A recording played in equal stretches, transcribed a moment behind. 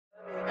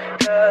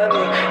love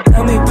me.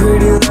 Tell me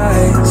pretty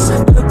lies,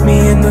 look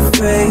me in the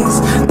face.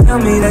 Tell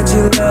me that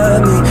you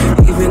love me,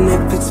 even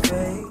if it's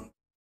fake.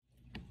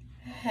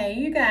 Hey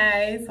you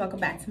guys, welcome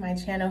back to my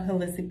channel,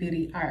 Holistic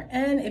Beauty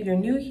RN. If you're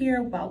new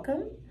here,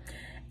 welcome.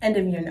 And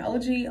if you're an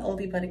OG,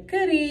 oldie but a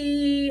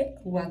goodie,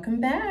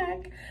 welcome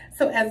back.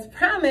 So as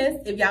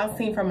promised, if y'all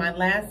seen from my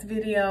last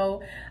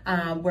video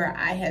where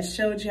I had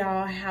showed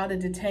y'all how to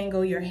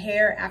detangle your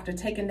hair after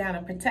taking down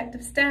a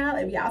protective style,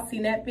 if y'all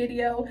seen that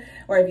video,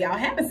 or if y'all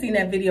haven't seen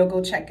that video,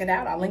 go check it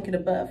out. I'll link it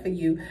above for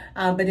you.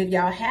 But if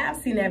y'all have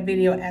seen that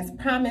video, as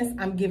promised,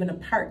 I'm giving a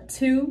part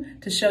 2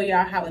 to show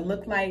y'all how it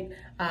looked like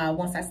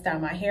once I style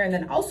my hair, and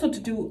then also to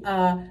do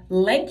a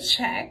length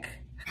check.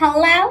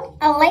 Hello,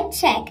 a length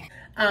check.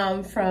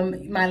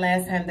 From my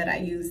last time that I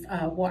used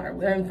water,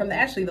 and from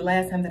the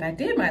last time that I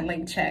did my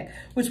length check,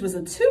 which was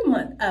a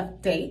 2-month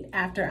update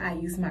after I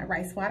used my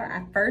rice water.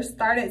 I first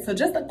started, so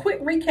just a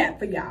quick recap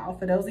for y'all,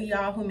 for those of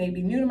y'all who may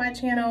be new to my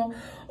channel,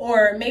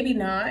 or maybe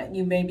not,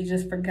 you maybe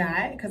just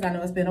forgot, because I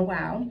know it's been a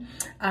while.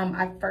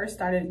 I first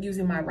started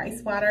using my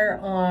rice water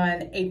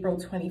on April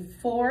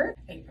 24th.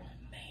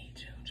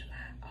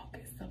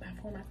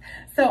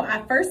 So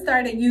I first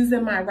started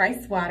using my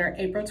rice water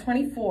April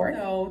 24th.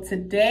 So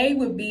today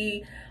would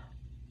be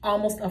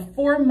almost a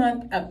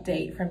 4-month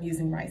update from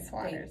using rice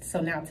water. So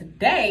now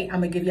today,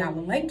 I'm gonna give y'all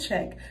a length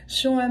check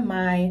showing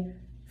my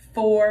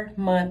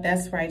 4-month,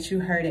 that's right, you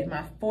heard it,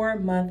 my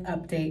 4-month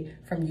update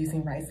from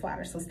using rice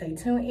water. So stay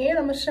tuned, and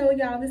I'm gonna show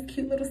y'all this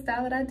cute little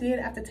style that I did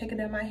after taking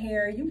down my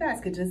hair. You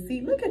guys could just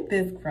see, look at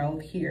this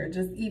growth here.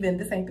 Just even,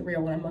 this ain't the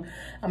real one,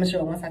 I'm gonna show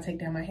it once I take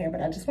down my hair,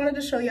 but I just wanted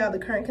to show y'all the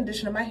current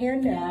condition of my hair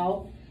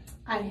now.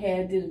 I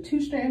did a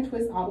 2-strand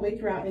twist all the way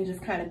throughout and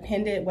just kind of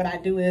pinned it. What I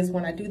do is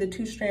when I do the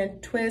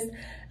 2-strand twist,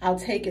 I'll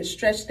take it,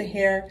 stretch the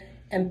hair,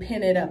 and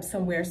pin it up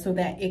somewhere so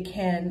that it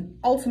can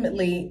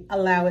ultimately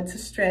allow it to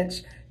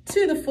stretch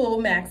to the full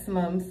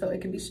maximum, so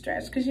it can be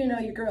stretched, because you know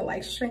your girl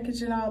likes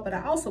shrinkage and all, but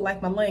I also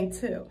like my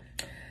length too.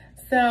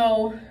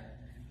 So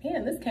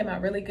man, this came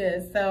out really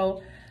good.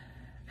 So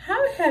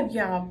how have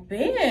y'all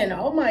been?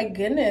 Oh my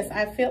goodness,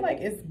 I feel like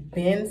it's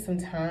been some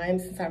time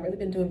since I've really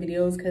been doing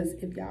videos, because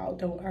if y'all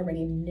don't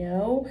already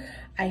know,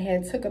 I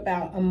had took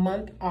about a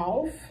month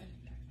off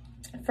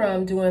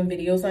from doing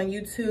videos on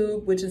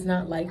YouTube, which is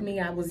not like me.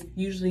 I was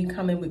usually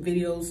coming with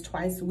videos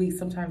twice a week,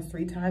 sometimes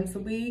 3 times a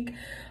week.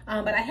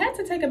 But I had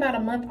to take about a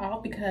month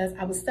off because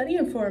I was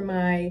studying for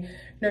my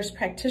nurse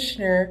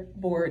practitioner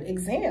board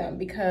exam,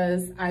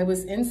 because I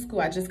was in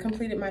school. I just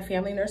completed my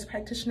family nurse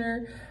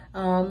practitioner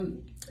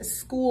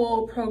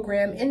school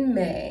program in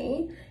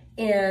May,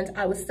 and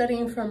I was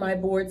studying for my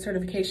board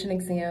certification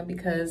exam,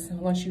 because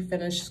once you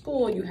finish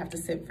school, you have to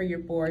sit for your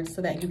board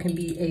so that you can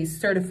be a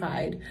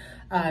certified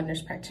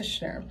nurse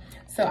practitioner.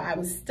 So I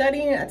was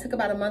studying. I took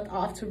about a month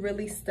off to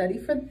really study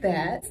for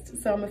that.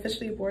 So I'm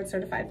officially a board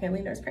certified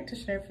family nurse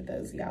practitioner. For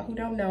those of y'all who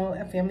don't know,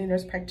 a family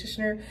nurse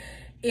practitioner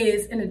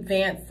is an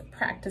advanced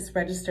practice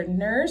registered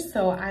nurse.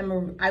 So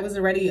I was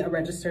already a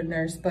registered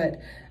nurse,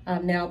 but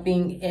now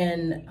being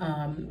in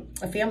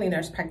a family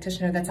nurse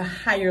practitioner, that's a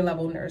higher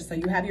level nurse. So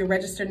you have your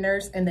registered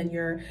nurse, and then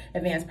your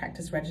advanced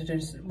practice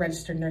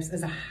registered nurse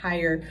is a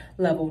higher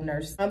level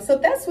nurse. So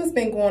that's what's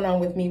been going on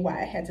with me,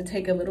 why I had to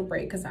take a little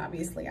break, because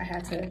obviously I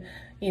had to,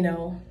 you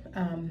know,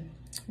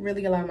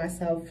 really allow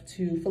myself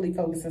to fully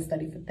focus and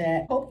study for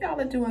that. Hope y'all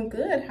are doing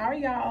good. How are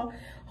y'all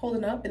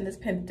holding up in this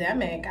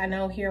pandemic? I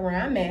know here where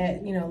I'm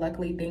at, you know,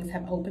 luckily things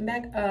have opened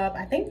back up.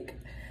 I think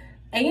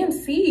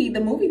AMC,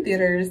 the movie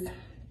theaters,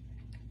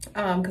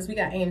 because we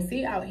got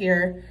AMC out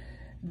here,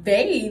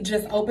 they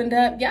just opened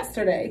up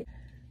yesterday.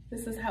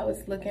 This is how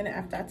it's looking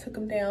after I took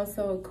them down.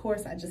 So of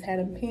course I just had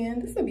them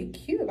pinned. This would be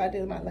cute if I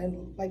did my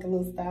like a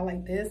little style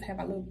like this, have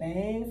my little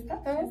bangs.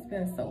 It's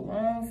been so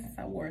long since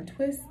I wore a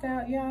twist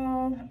out,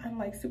 y'all. I'm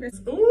like super.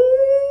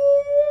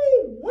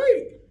 Ooh,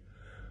 wait.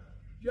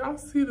 Y'all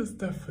see this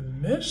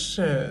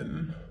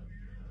definition?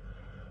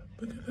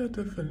 Look at that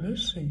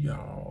definition,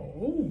 y'all.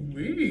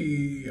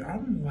 Ooh-wee,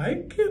 I'm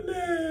liking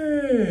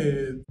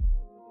it.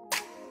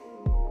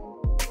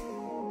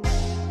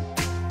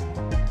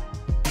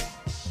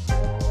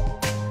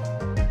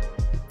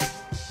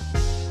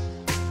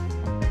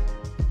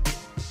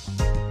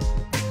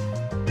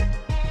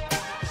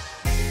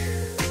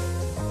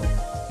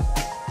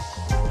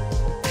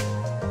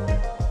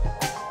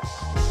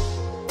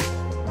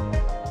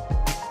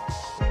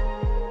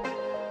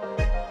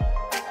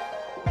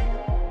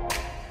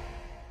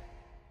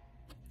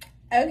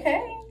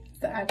 Okay,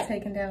 so I've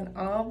taken down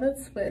all the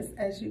twists,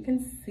 as you can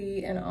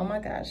see, and oh my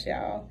gosh,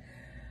 y'all,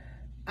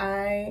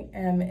 I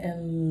am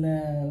in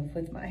love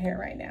with my hair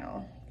right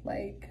now.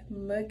 Like,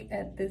 look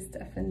at this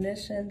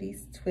definition.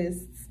 These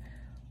twists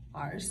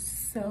are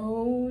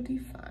so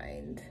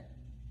defined.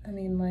 I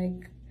mean,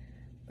 like,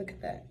 look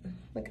at that.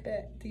 Look at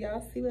that. Do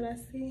y'all see what I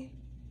see?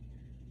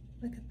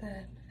 Look at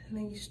that. And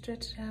then you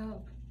stretch it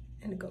out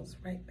and it goes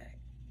right back.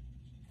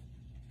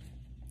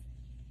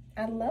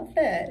 I love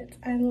it.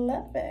 I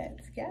love it.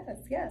 Yes,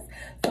 yes.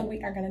 So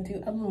we are going to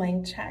do a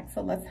length check.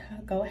 So let's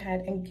go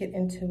ahead and get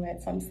into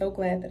it. So I'm so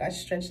glad that I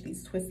stretched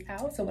these twists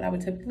out. So what I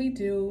would typically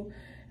do,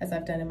 as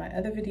I've done in my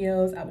other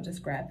videos, I would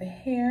just grab the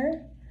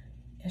hair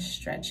and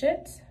stretch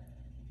it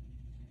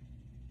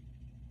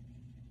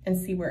and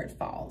see where it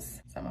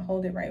falls. So I'm gonna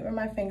hold it right with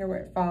my finger where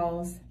it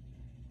falls.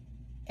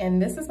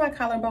 And this is my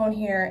collarbone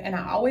here, and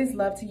I always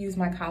love to use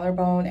my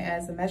collarbone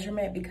as a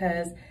measurement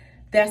because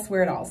that's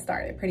where it all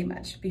started pretty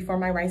much. Before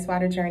my rice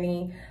water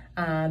journey,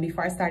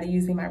 before I started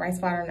using my rice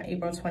water on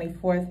April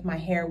 24th, my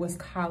hair was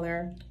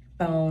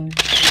collarbone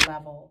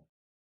level.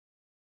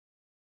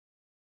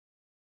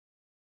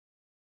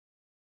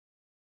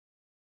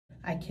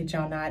 I kid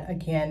y'all not,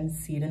 again,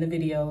 see it in the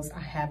videos. I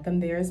have them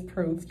there as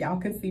proof. Y'all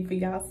can see for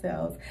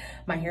yourselves.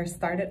 My hair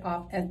started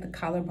off at the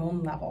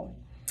collarbone level.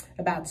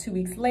 About 2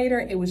 weeks later,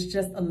 it was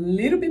just a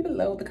little bit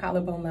below the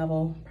collarbone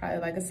level, probably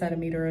like a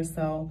centimeter or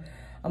so.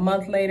 A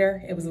month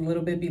later, it was a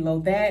little bit below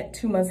that.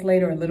 2 months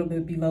later, a little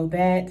bit below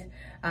that.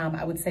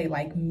 I would say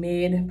like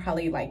mid,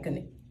 probably like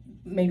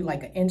maybe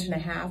like 1.5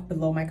 inches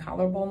below my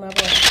collarbone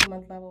level at the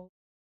 2-month level.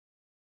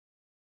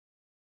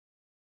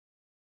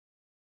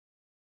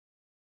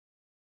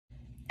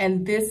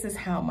 And this is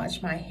how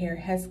much my hair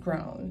has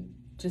grown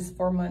just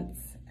 4 months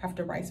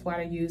after rice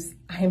water use.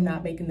 I am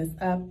not making this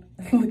up.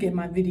 Look at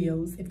my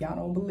videos if y'all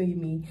don't believe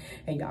me,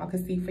 and y'all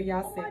can see for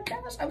y'all. Oh my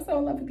gosh, I'm so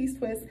in love with these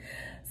twists.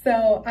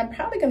 So I'm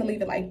probably gonna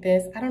leave it like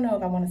this. I don't know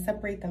if I wanna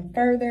separate them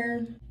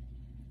further.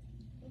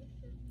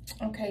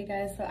 Okay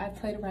guys, so I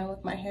played around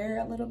with my hair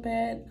a little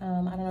bit. I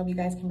don't know if you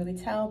guys can really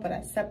tell, but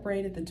I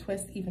separated the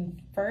twist even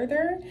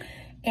further.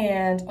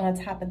 And on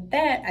top of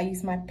that, I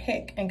used my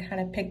pick and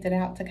kind of picked it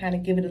out to kind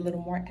of give it a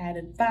little more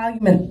added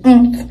volume and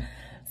oomph.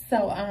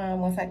 So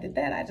once I did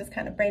that, I just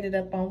kind of braided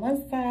up on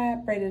one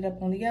side, braided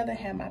up on the other,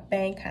 had my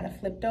bang kind of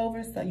flipped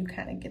over so you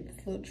kind of get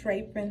this little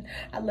draping.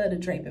 I love the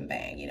draping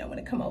bang, you know, when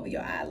it come over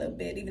your eye a little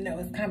bit, even though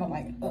it's kind of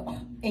like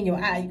in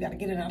your eye, you got to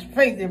get it out your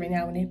face every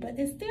now and then, but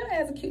it still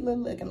has a cute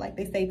little look. And like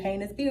they say,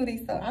 pain is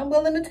beauty, so I'm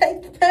willing to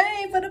take the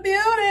pain for the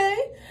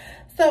beauty.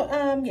 So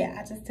yeah,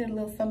 I just did a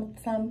little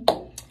some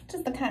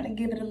just to kind of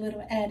give it a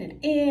little added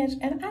edge,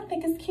 and I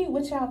think it's cute.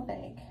 What y'all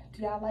think?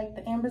 Do y'all like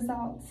the end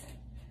results?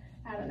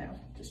 I don't know,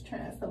 just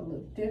trying something a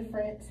little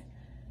different.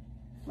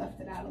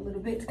 Fluffed it out a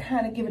little bit to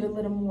kind of give it a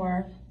little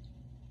more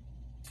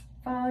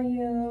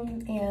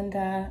volume, and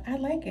I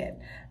like it.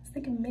 I was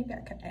thinking maybe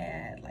I could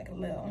add like a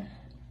little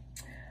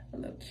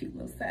cute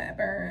little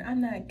sideburn.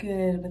 I'm not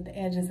good with the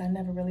edges. I've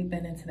never really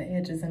been into the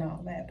edges and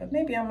all that, but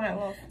maybe I might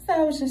want. So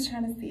I was just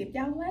trying to see if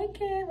y'all like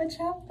it, what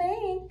y'all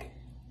think.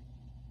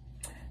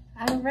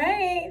 All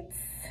right,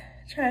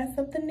 trying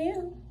something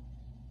new.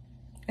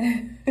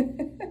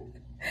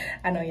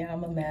 I know y'all,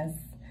 I'm a mess.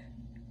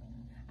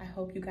 I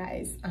hope you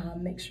guys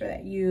make sure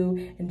that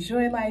you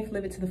enjoy life,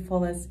 live it to the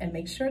fullest, and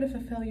make sure to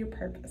fulfill your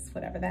purpose,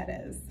 whatever that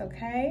is,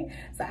 okay?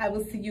 So I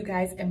will see you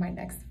guys in my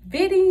next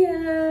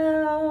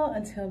video.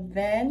 Until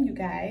then, you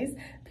guys,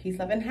 peace,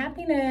 love, and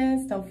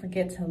happiness. Don't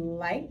forget to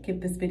like,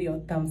 give this video a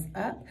thumbs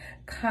up,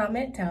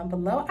 comment down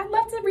below. I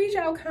love to read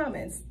y'all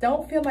comments.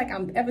 Don't feel like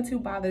I'm ever too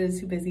bothered or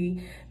too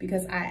busy,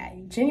 because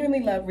I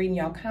genuinely love reading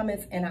y'all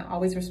comments, and I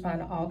always respond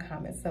to all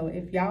comments. So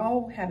if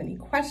y'all have any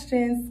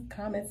questions,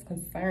 comments,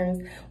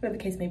 concerns, whatever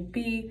the case may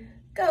be,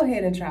 go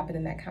ahead and drop it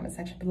in that comment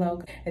section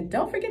below. And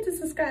don't forget to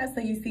subscribe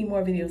so you see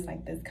more videos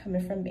like this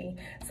coming from me.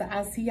 So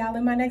I'll see y'all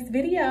in my next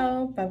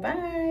video.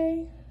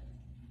 Bye-bye.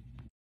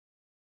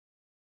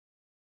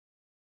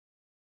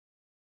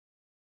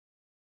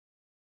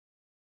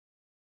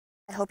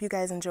 I hope you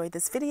guys enjoyed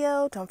this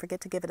video. Don't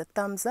forget to give it a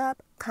thumbs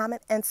up,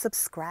 comment, and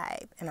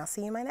subscribe. And I'll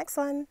see you in my next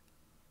one.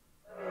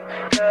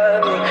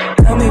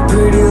 Tell me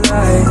pretty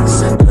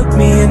lies, look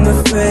me in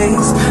the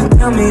face.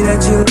 Tell me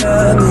that you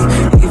love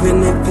me,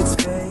 even if it's